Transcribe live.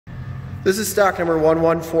This is stock number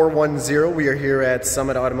 11410. We are here at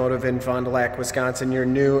Summit Automotive in Fond du Lac, Wisconsin, your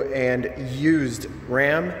new and used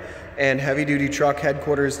Ram and heavy-duty truck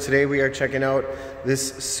headquarters. Today we are checking out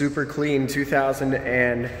this super clean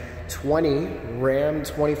 2020 Ram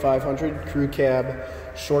 2500 Crew Cab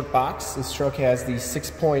Short Box. This truck has the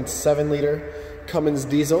 6.7 liter Cummins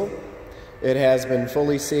diesel. It has been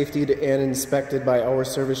fully safetied and inspected by our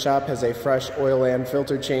service shop, has a fresh oil and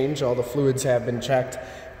filter change. All the fluids have been checked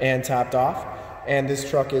and topped off, and this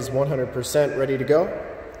truck is 100% ready to go.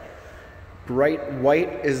 Bright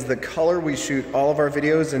white is the color. We shoot all of our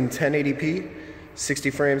videos in 1080p, 60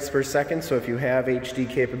 frames per second, so if you have HD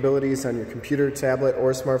capabilities on your computer, tablet,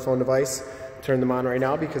 or smartphone device, turn them on right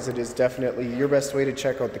now, because it is definitely your best way to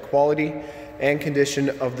check out the quality and condition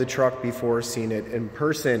of the truck before seeing it in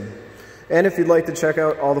person. And if you'd like to check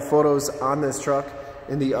out all the photos on this truck,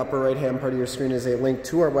 in the upper right hand part of your screen is a link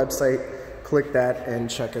to our website. Click that and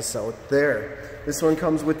check us out there. This one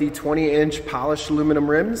comes with the 20-inch polished aluminum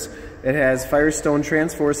rims. It has Firestone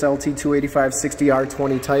Transforce LT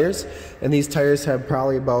 285/60R20 tires, and these tires have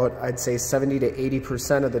probably about, I'd say, 70 to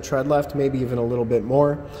 80% of the tread left, maybe even a little bit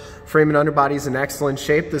more. Frame and underbody is in excellent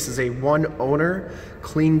shape. This is a one-owner,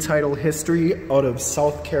 clean title history out of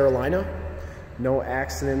South Carolina. No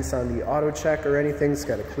accidents on the auto check or anything. It's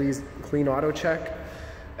got a clean auto check.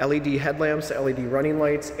 LED headlamps, LED running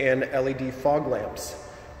lights, and LED fog lamps.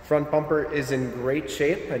 Front bumper is in great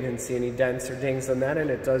shape. I didn't see any dents or dings on that, and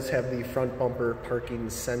it does have the front bumper parking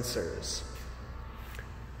sensors.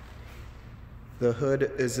 The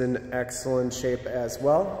hood is in excellent shape as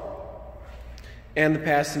well. And the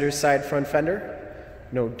passenger side front fender,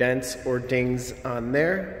 no dents or dings on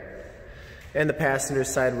there. And the passenger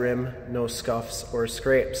side rim, no scuffs or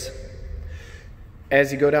scrapes.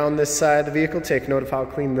 As you go down this side of the vehicle, take note of how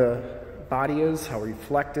clean the body is, how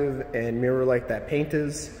reflective and mirror-like that paint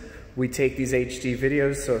is. We take these HD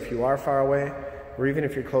videos, so if you are far away, or even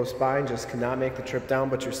if you're close by and just cannot make the trip down,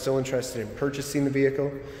 but you're still interested in purchasing the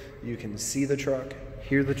vehicle, you can see the truck,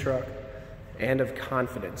 hear the truck, and have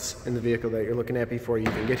confidence in the vehicle that you're looking at before you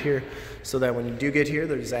even get here, so that when you do get here,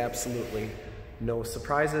 there's absolutely no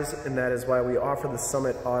surprises. And that is why we offer the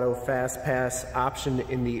Summit Auto Fast Pass option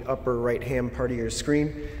in the upper right hand part of your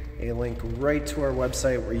screen, a link right to our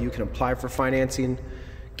website where you can apply for financing,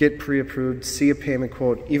 get pre-approved, see a payment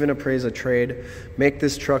quote, even appraise a trade, make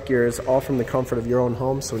this truck yours, all from the comfort of your own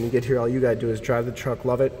home. So when you get here, all you gotta do is drive the truck,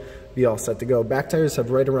 love it, be all set to go. Back tires have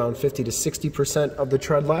right around 50 to 60% of the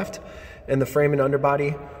tread left, and the frame and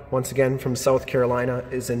underbody, once again from South Carolina,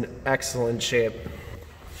 is in excellent shape.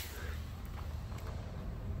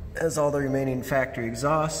 Has all the remaining factory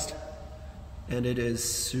exhaust, and it is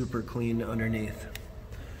super clean underneath.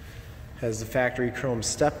 Has the factory chrome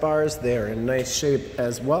step bars. They are in nice shape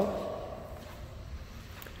as well.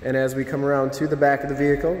 And as we come around to the back of the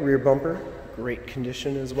vehicle, rear bumper, great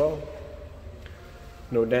condition as well.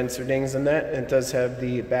 No dents or dings in that. And it does have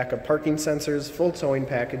the backup parking sensors, full towing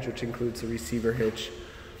package, which includes a receiver hitch,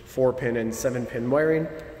 4-pin and 7-pin wiring.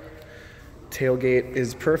 Tailgate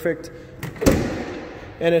is perfect.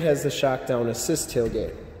 And it has the shock down assist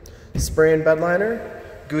tailgate. Spray and bedliner,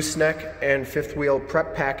 gooseneck and fifth wheel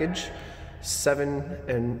prep package,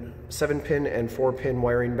 7-pin and 4-pin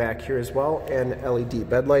wiring back here as well, and LED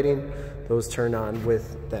bed lighting. Those turn on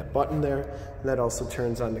with that button there, and that also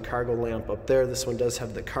turns on the cargo lamp up there. This one does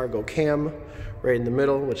have the cargo cam right in the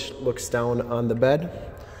middle, which looks down on the bed,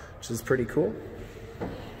 which is pretty cool.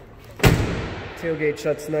 Tailgate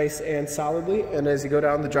shuts nice and solidly, and as you go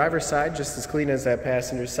down the driver's side, just as clean as that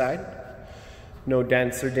passenger side. No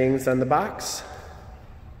dents or dings on the box.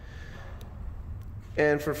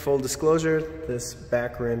 And for full disclosure, this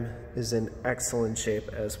back rim is in excellent shape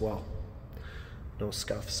as well. No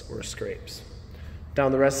scuffs or scrapes.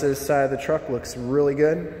 Down the rest of this side of the truck looks really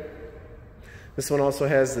good. This one also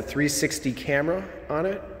has the 360 camera on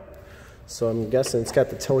it. So I'm guessing it's got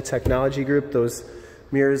the tow technology group. Those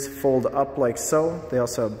mirrors fold up like so. They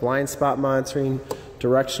also have blind spot monitoring,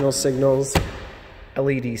 directional signals,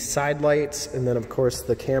 LED side lights, and then of course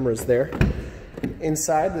the cameras there.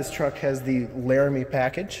 Inside, this truck has the Laramie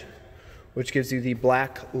package, which gives you the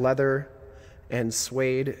black leather and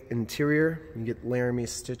suede interior. You get Laramie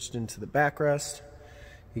stitched into the backrest.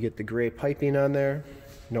 You get the gray piping on there.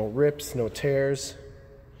 No rips, no tears.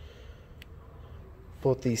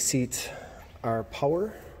 Both these seats are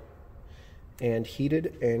power and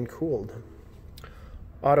heated and cooled.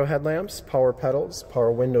 Auto headlamps, power pedals,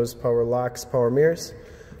 power windows, power locks, power mirrors.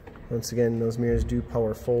 Once again, those mirrors do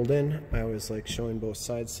power fold in. I always like showing both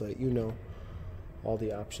sides so that you know all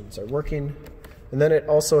the options are working. And then it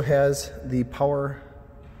also has the power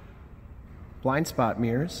blind spot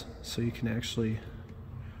mirrors, so you can actually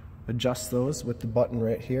adjust those with the button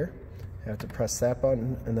right here. You have to press that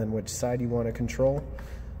button and then which side you want to control,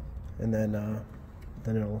 and then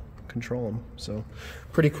it'll control them. So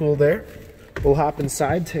pretty cool there. We'll hop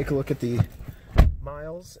inside, take a look at the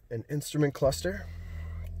miles and instrument cluster.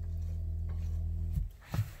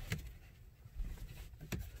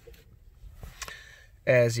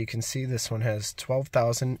 As you can see, this one has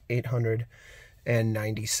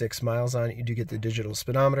 12,896 miles on it. You do get the digital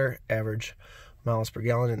speedometer, average miles per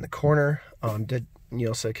gallon in the corner. You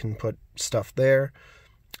also can put stuff there,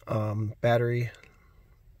 battery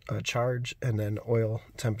charge, and then oil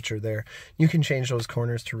temperature there. You can change those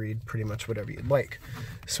corners to read pretty much whatever you'd like.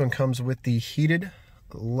 This one comes with the heated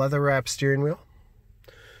leather wrap steering wheel,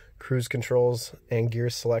 cruise controls and gear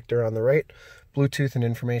selector on the right, Bluetooth and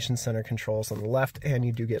information center controls on the left, and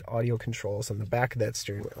you do get audio controls on the back of that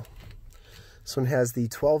steering wheel. This one has the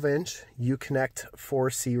 12-inch Uconnect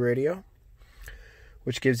 4C radio,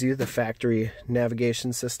 which gives you the factory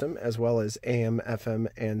navigation system as well as AM, FM,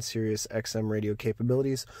 and Sirius XM radio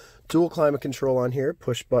capabilities. Dual climate control on here,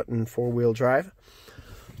 push button 4-wheel drive.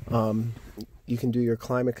 You can do your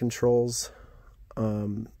climate controls.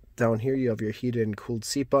 Down here you have your heated and cooled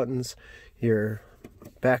seat buttons, your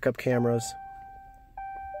backup cameras.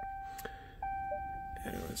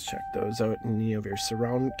 And let's check those out. And you have your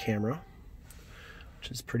surround camera, which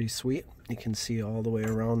is pretty sweet. You can see all the way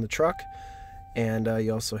around the truck. And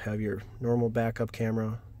you also have your normal backup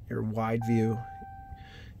camera, your wide view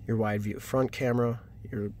front camera,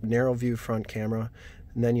 your narrow view front camera,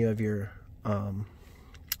 and then you have your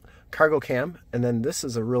cargo cam. And then this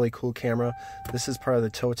is a really cool camera. This is part of the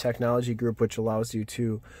tow technology group, which allows you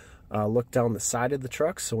to look down the side of the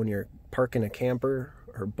truck. So when you're parking a camper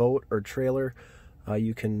or boat or trailer,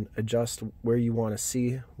 you can adjust where you want to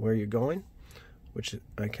see where you're going, which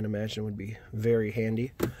I can imagine would be very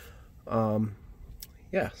handy.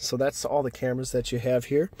 Yeah, so that's all the cameras that you have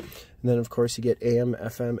here. And then of course you get AM,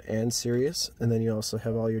 FM, and Sirius. And then you also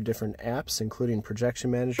have all your different apps, including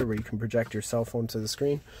Projection Manager, where you can project your cell phone to the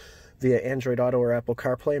screen via Android Auto or Apple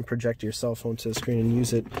CarPlay, and project your cell phone to the screen and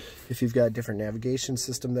use it. If you've got a different navigation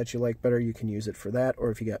system that you like better, you can use it for that.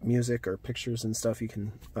 Or if you got music or pictures and stuff, you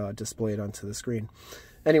can display it onto the screen.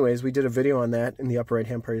 Anyways, we did a video on that in the upper right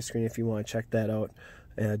hand part of your screen if you want to check that out.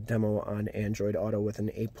 A demo on Android Auto with an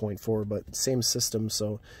 8.4, but same system,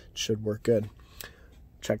 so it should work good.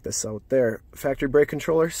 Check this out there. Factory brake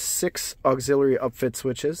controller, 6 auxiliary upfit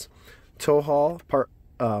switches, tow haul,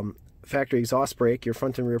 factory exhaust brake, your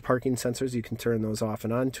front and rear parking sensors, you can turn those off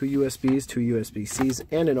and on, 2 USBs, 2 USB-Cs,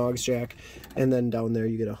 and an aux jack, and then down there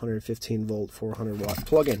you get a 115 volt 400 watt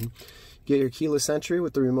plug-in. Get your keyless entry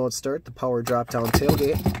with the remote start, the power drop-down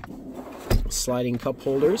tailgate, sliding cup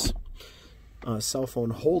holders, cell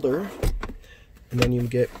phone holder, and then you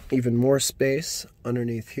get even more space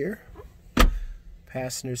underneath here.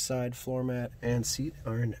 Passenger side floor mat and seat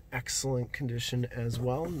are in excellent condition as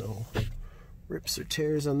well. No rips or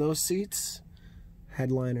tears on those seats.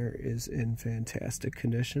 Headliner is in fantastic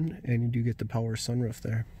condition, and you do get the power sunroof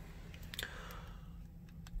there.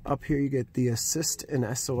 Up here you get the assist and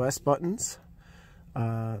SOS buttons,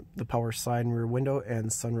 the power side and rear window and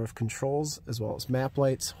sunroof controls, as well as map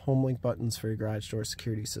lights, home link buttons for your garage door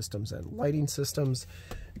security systems and lighting systems.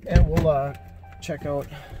 And we'll check out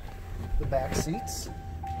the back seats,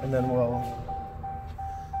 and then we'll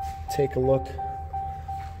take a look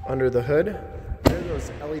under the hood. There are those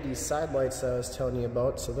LED side lights that I was telling you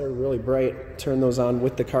about, so they're really bright. Turn those on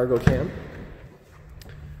with the cargo cam,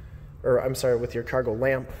 or I'm sorry, with your cargo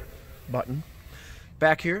lamp button.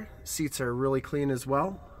 Back here, seats are really clean as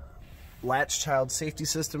well. Latch child safety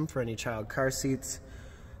system for any child car seats.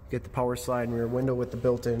 Get the power slide and rear window with the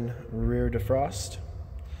built-in rear defrost.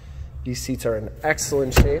 These seats are in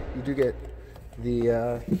excellent shape. You do get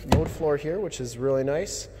the load floor here, which is really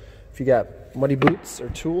nice. If you got muddy boots or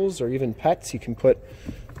tools or even pets, you can put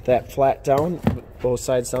that flat down, both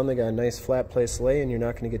sides down. They got a nice flat place to lay, and you're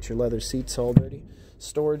not going to get your leather seats all dirty.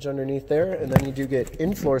 Storage underneath there, and then you do get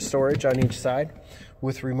in-floor storage on each side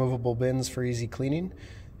with removable bins for easy cleaning.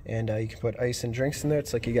 And you can put ice and drinks in there.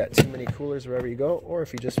 It's like you got too many coolers wherever you go, or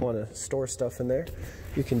if you just want to store stuff in there,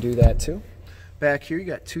 you can do that too. Back here you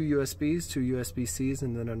got 2 USBs, 2 USB-Cs,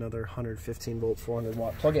 and then another 115 volt 400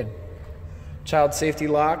 watt plug-in. Child safety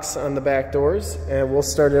locks on the back doors, and we'll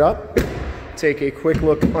start it up. Take a quick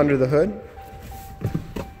look under the hood.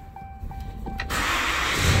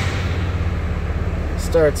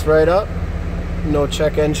 Starts right up. No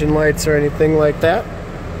check engine lights or anything like that.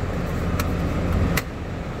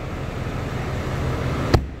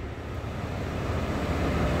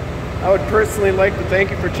 I would personally like to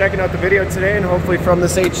thank you for checking out the video today, and hopefully from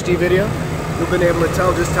this HD video, you've been able to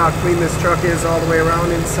tell just how clean this truck is all the way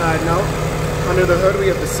around, inside and out. Under the hood,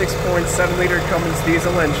 we have the 6.7 liter Cummins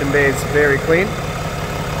diesel. Engine bay is very clean.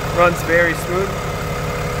 Runs very smooth.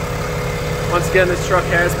 Once again, this truck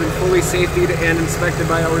has been fully safetied and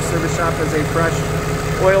inspected by our service shop as a fresh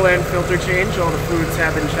oil and filter change. All the fluids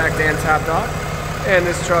have been checked and topped off. And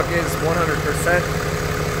this truck is 100%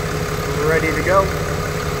 ready to go.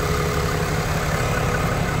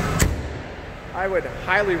 I would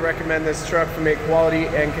highly recommend this truck from a quality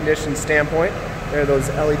and condition standpoint. There are those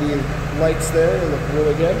LED lights there, they look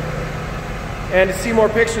really good. And to see more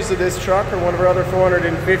pictures of this truck or one of our other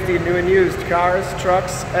 450 new and used cars,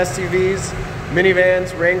 trucks, SUVs,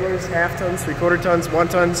 minivans, Wranglers, half tons, 3/4 tons, 1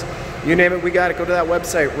 tons, you name it, we got it. Go to that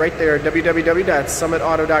website right there,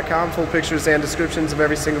 www.summitauto.com. Full pictures and descriptions of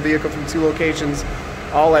every single vehicle from 2 locations,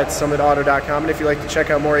 all at summitauto.com. And if you'd like to check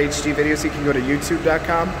out more HD videos, you can go to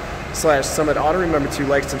youtube.com/summitauto. Remember to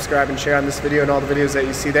like, subscribe, and share on this video and all the videos that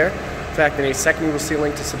you see there. In fact, in a second, you will see a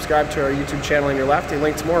link to subscribe to our YouTube channel on your left, a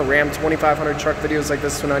link to more Ram 2500 truck videos like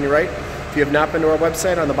this one on your right. If you have not been to our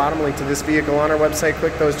website, on the bottom, link to this vehicle on our website.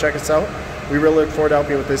 Click those, check us out. We really look forward to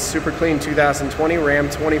helping you with this super clean 2020 Ram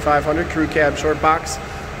 2500 Crew Cab Short Box,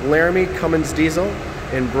 Laramie Cummins Diesel,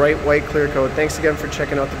 in bright white clear coat. Thanks again for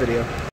checking out the video.